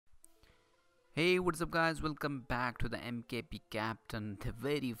Hey, what's up guys, welcome back to the MKP Captain. The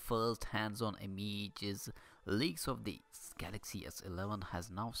very first hands-on images leaks of the Galaxy S11 has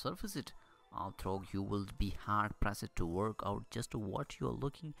now surfaced. Although you will be hard pressed to work out just what you are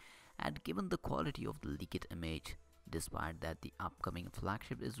looking at given the quality of the leaked image. Despite that, the upcoming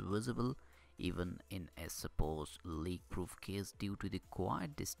flagship is visible even in a supposed leak-proof case due to the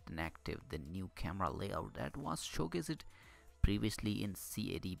quite distinctive the new camera layout that was showcased previously in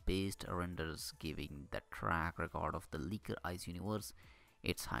CAD based renders, giving the track record of the leaker eyes universe.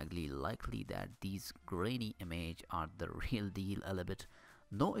 It's highly likely that these grainy images are the real deal, albeit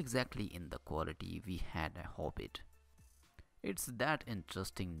not exactly in the quality we had hoped. It's that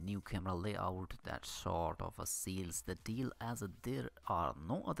interesting new camera layout that sort of seals the deal, as there are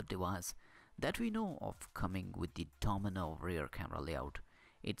no other device that we know of coming with the domino rear camera layout.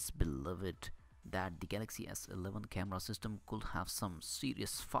 It's believed that the Galaxy S11 camera system could have some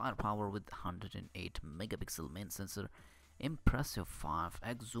serious firepower with 108 megapixel main sensor, impressive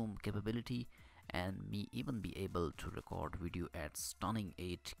 5x zoom capability, and may even be able to record video at stunning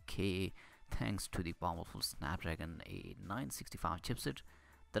 8K thanks to the powerful Snapdragon 965 chipset.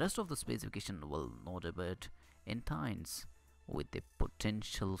 The rest of the specification will not a bit intense, with the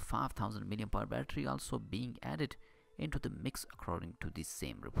potential 5000 mAh battery also being added into the mix according to the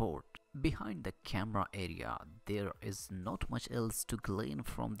same report. Behind the camera area, there is not much else to glean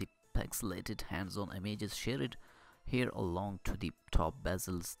from the pixelated hands-on images shared here. Along to the top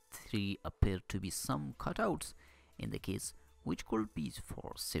bezels, 3 appear to be some cutouts in the case, which could be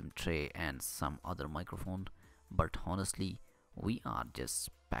for SIM tray and some other microphone, but honestly we are just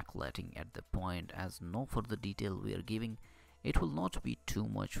speculating at the point, as no further detail we are giving. It will not be too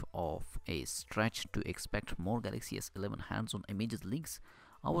much of a stretch to expect more Galaxy S11 hands-on images leaks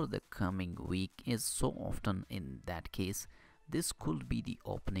over the coming week, is so often in that case this could be the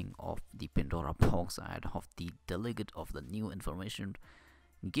opening of the Pandora box ahead of the delegate of the new information.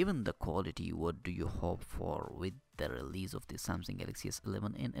 Given the quality, what do you hope for with the release of the Samsung Galaxy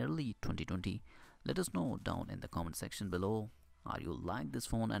S11 in early 2020? Let us know down in the comment section below. Are you like this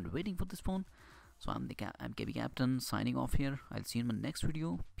phone and waiting for this phone? So I'm the MKB Captain signing off here. I'll see you in my next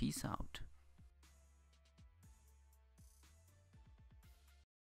video. Peace out.